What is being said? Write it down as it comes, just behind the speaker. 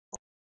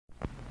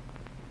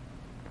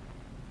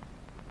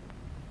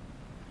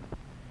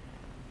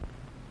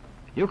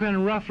You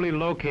can roughly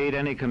locate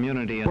any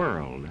community in the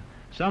world,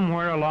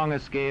 somewhere along a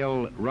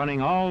scale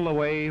running all the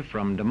way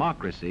from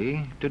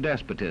democracy to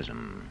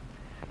despotism.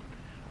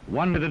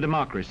 One to the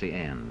democracy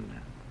end,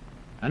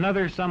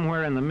 another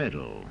somewhere in the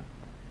middle,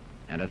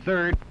 and a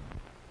third.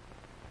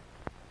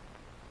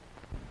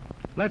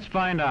 Let's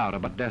find out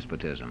about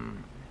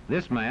despotism.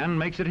 This man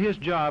makes it his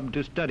job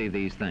to study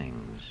these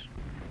things.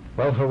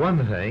 Well, for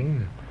one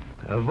thing,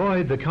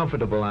 avoid the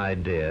comfortable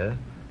idea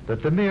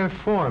that the mere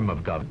form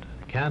of government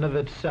can of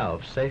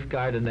itself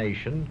safeguard a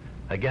nation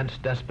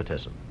against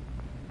despotism.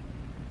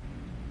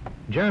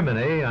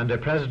 Germany, under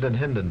President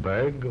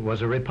Hindenburg,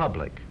 was a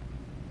republic.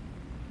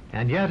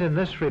 And yet in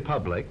this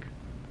republic,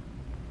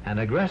 an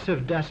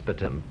aggressive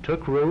despotism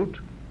took root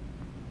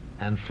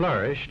and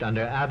flourished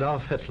under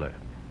Adolf Hitler.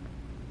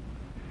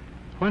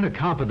 When a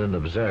competent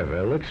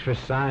observer looks for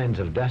signs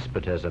of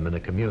despotism in a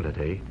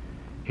community,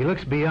 he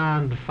looks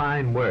beyond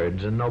fine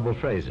words and noble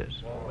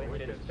phrases. For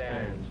which it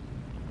stands,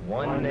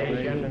 one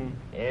nation,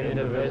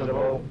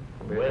 indivisible,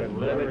 with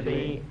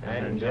liberty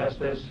and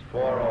justice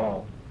for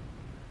all.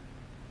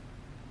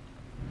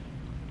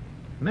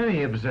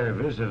 Many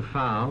observers have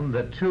found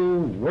that two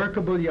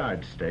workable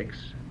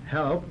yardsticks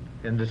help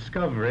in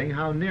discovering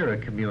how near a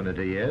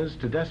community is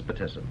to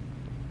despotism: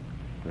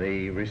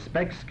 the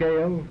respect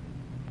scale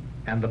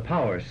and the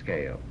power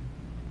scale.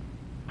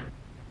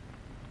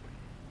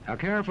 A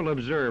careful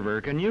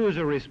observer can use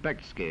a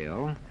respect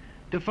scale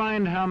to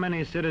find how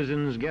many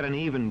citizens get an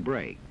even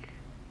break.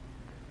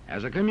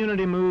 As a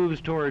community moves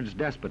towards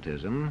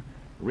despotism,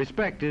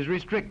 respect is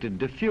restricted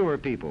to fewer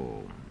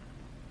people.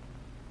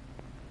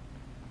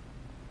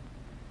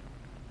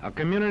 A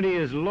community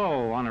is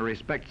low on a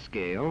respect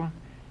scale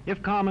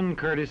if common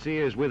courtesy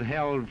is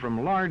withheld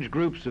from large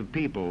groups of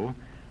people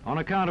on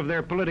account of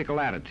their political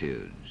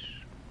attitudes.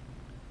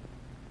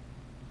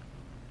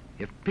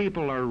 If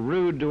people are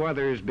rude to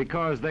others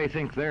because they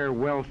think their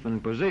wealth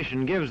and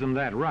position gives them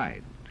that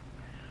right,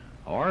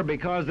 or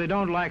because they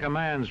don't like a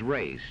man's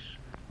race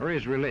or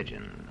his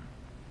religion.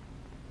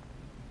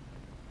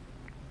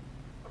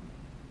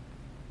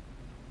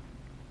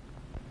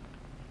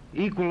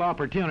 Equal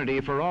opportunity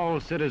for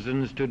all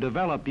citizens to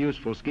develop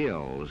useful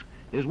skills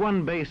is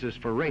one basis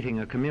for rating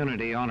a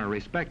community on a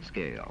respect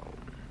scale.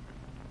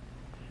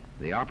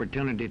 The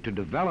opportunity to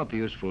develop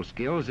useful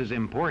skills is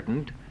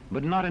important,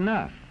 but not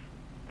enough.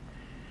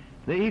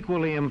 The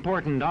equally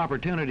important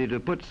opportunity to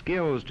put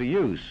skills to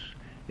use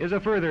is a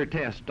further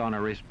test on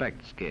a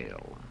respect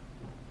scale.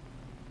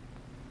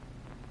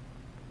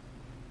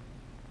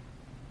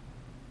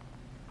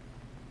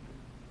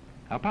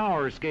 A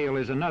power scale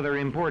is another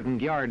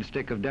important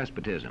yardstick of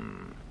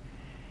despotism.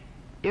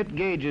 It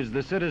gauges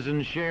the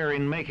citizens' share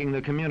in making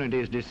the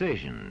community's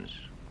decisions.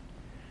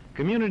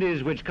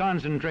 Communities which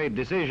concentrate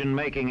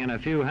decision-making in a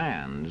few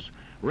hands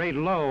rate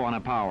low on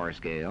a power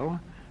scale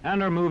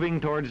and are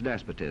moving towards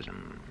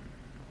despotism.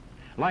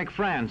 Like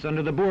France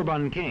under the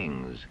Bourbon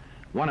kings,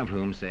 one of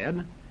whom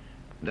said,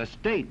 "The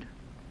state,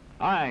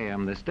 I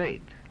am the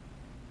state."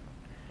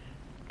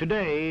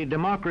 Today,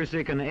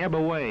 democracy can ebb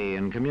away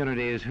in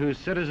communities whose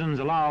citizens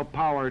allow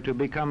power to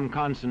become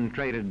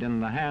concentrated in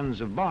the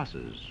hands of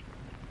bosses.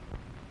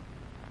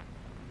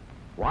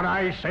 What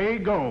I say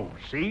goes,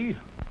 see?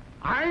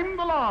 I'm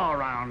the law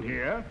around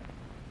here.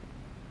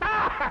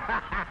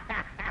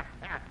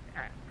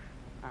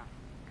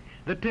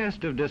 The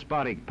test of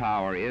despotic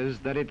power is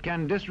that it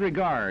can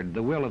disregard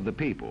the will of the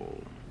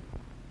people.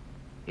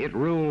 It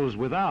rules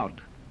without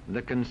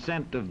the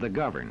consent of the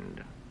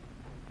governed.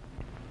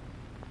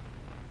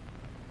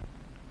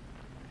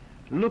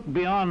 Look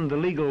beyond the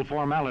legal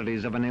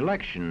formalities of an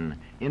election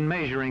in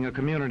measuring a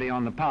community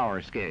on the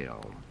power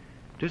scale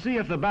to see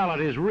if the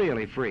ballot is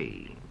really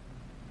free.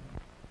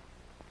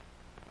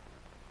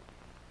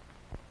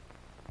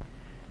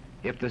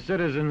 If the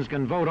citizens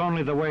can vote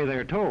only the way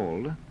they're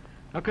told,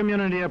 a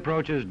community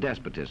approaches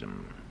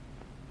despotism.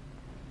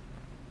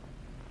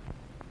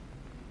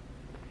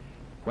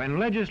 When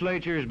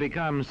legislatures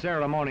become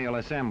ceremonial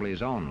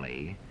assemblies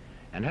only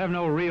and have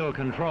no real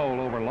control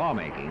over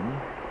lawmaking,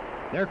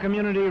 their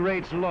community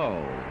rates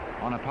low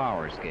on a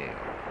power scale.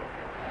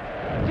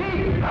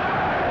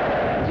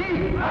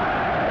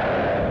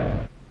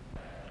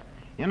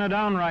 In a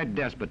downright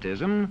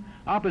despotism,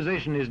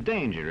 opposition is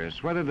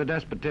dangerous, whether the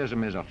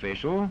despotism is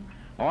official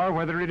or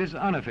whether it is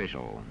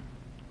unofficial.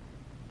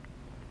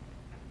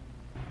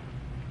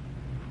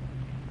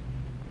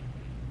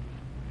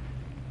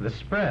 The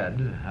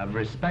spread of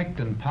respect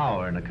and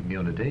power in a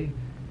community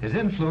is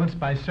influenced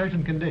by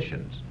certain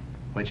conditions,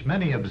 which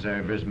many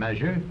observers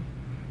measure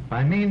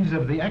by means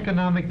of the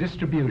economic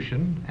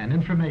distribution and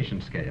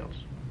information scales.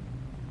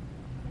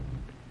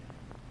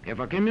 If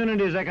a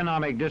community's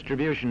economic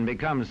distribution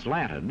becomes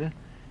slanted,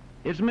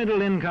 its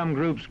middle-income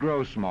groups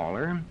grow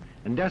smaller,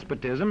 and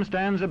despotism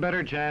stands a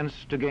better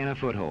chance to gain a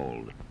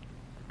foothold.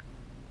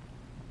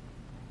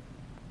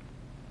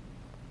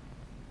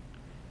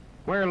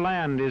 Where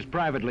land is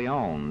privately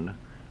owned,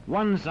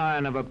 one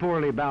sign of a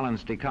poorly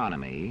balanced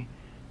economy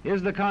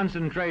is the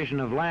concentration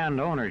of land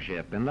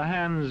ownership in the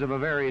hands of a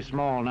very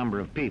small number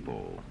of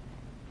people.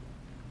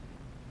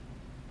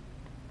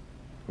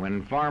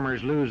 When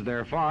farmers lose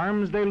their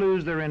farms, they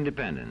lose their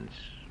independence.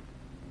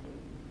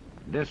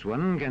 This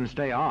one can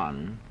stay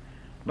on,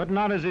 but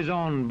not as his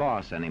own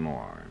boss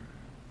anymore.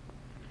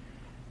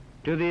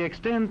 To the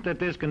extent that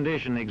this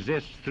condition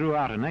exists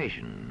throughout a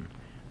nation,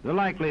 the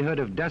likelihood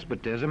of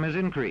despotism is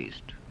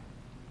increased.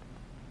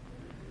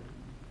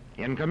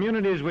 In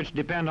communities which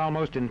depend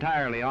almost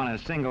entirely on a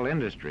single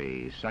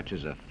industry, such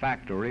as a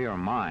factory or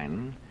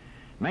mine,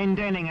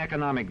 maintaining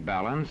economic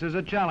balance is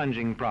a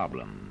challenging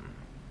problem.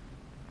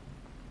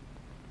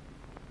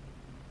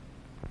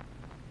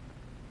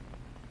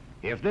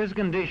 If this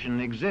condition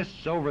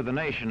exists over the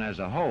nation as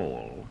a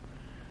whole,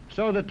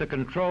 so that the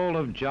control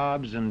of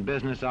jobs and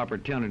business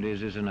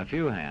opportunities is in a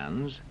few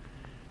hands,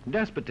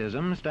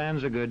 despotism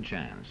stands a good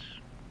chance.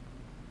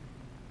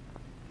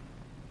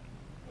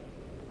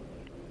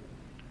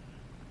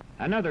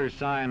 Another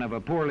sign of a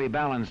poorly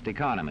balanced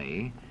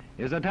economy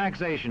is a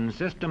taxation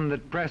system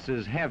that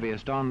presses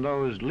heaviest on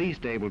those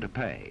least able to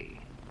pay.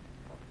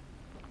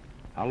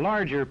 A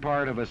larger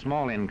part of a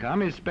small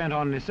income is spent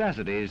on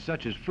necessities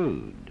such as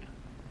food.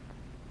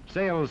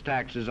 Sales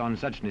taxes on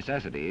such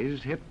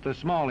necessities hit the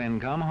small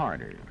income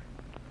harder.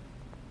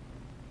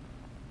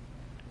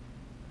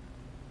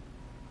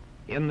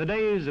 In the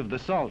days of the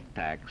salt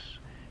tax,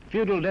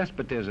 feudal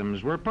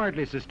despotisms were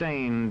partly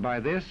sustained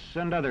by this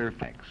and other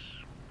effects.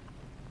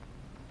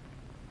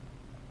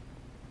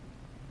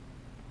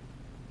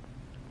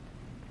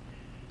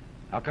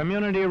 A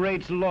community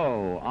rates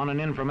low on an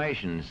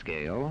information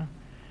scale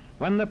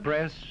when the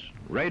press,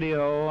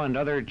 radio, and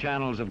other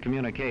channels of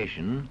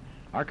communication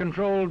are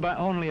controlled by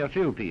only a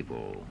few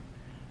people,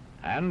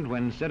 and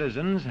when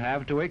citizens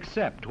have to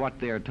accept what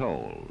they are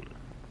told.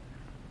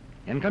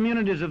 In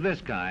communities of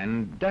this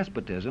kind,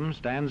 despotism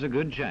stands a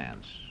good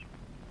chance.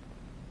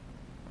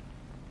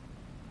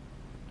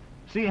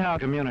 See how a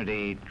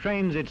community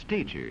trains its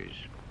teachers.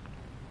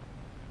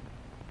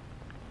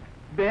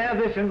 Bear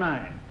this in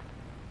mind.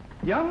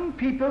 Young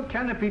people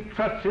cannot be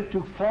trusted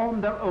to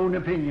form their own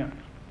opinions.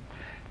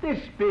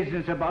 This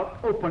business about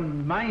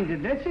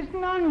open-mindedness is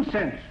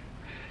nonsense.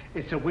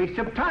 It's a waste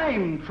of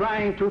time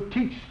trying to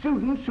teach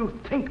students to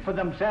think for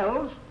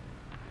themselves.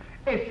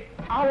 It's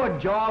our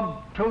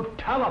job to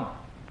tell them.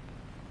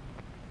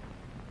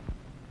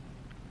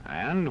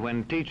 And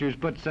when teachers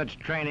put such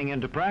training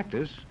into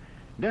practice,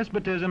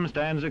 despotism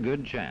stands a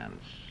good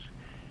chance.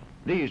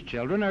 These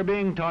children are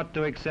being taught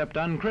to accept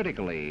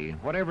uncritically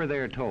whatever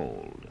they're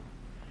told.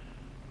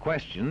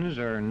 Questions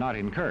are not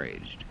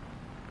encouraged.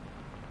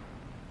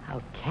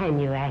 How can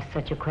you ask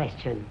such a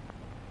question?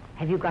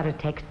 Have you got a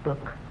textbook?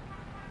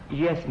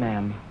 Yes,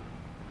 ma'am.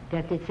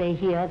 Does it say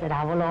here that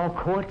our law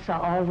courts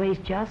are always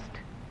just?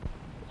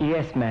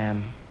 Yes,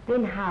 ma'am.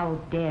 Then how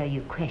dare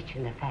you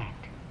question the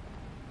fact?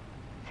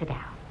 Sit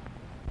down.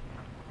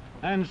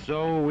 And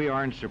so we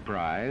aren't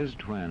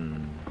surprised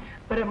when...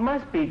 But it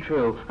must be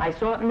true. I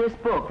saw it in this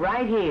book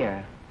right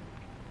here.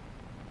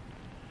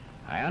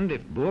 And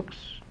if books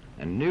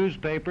and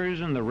newspapers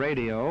and the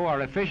radio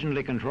are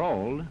efficiently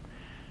controlled,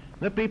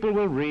 the people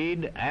will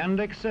read and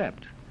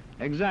accept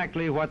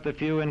exactly what the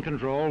few in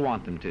control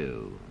want them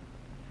to.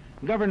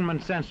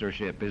 Government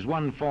censorship is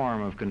one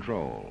form of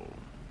control.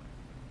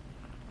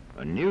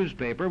 A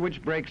newspaper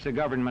which breaks a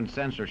government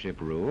censorship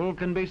rule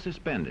can be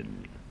suspended.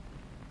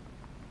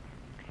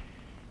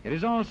 It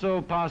is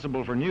also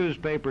possible for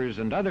newspapers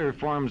and other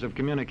forms of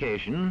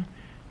communication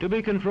to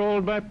be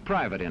controlled by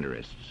private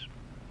interests.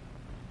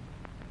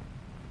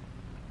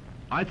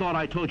 I thought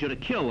I told you to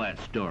kill that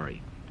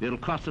story. It'll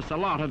cost us a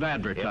lot of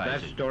advertising.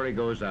 If that story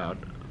goes out,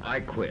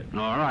 I quit.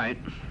 All right.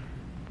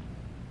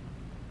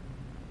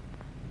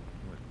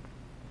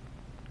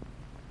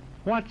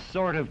 What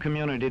sort of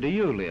community do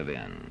you live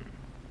in?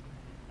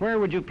 Where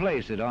would you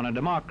place it on a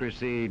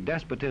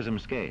democracy-despotism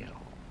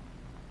scale?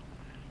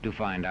 To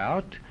find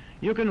out,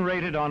 you can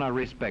rate it on a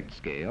respect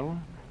scale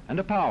and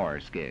a power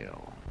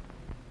scale.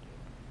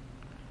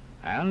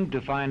 And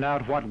to find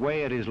out what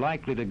way it is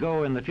likely to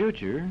go in the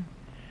future,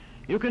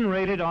 you can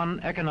rate it on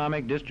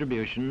economic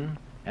distribution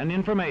and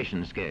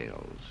information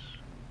scales.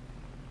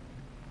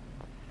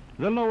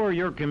 The lower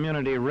your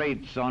community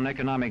rates on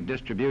economic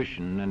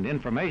distribution and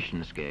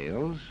information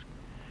scales,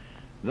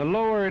 the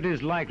lower it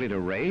is likely to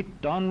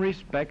rate on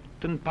respect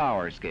and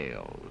power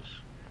scales,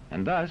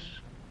 and thus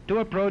to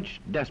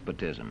approach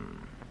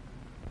despotism.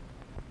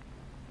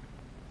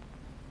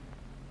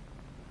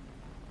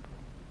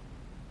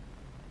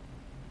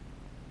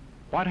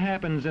 What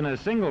happens in a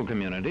single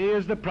community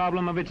is the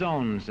problem of its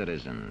own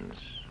citizens.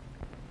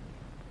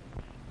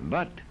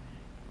 But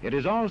it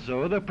is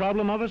also the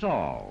problem of us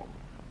all,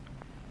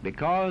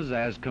 because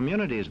as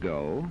communities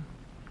go,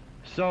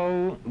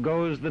 so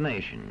goes the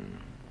nation.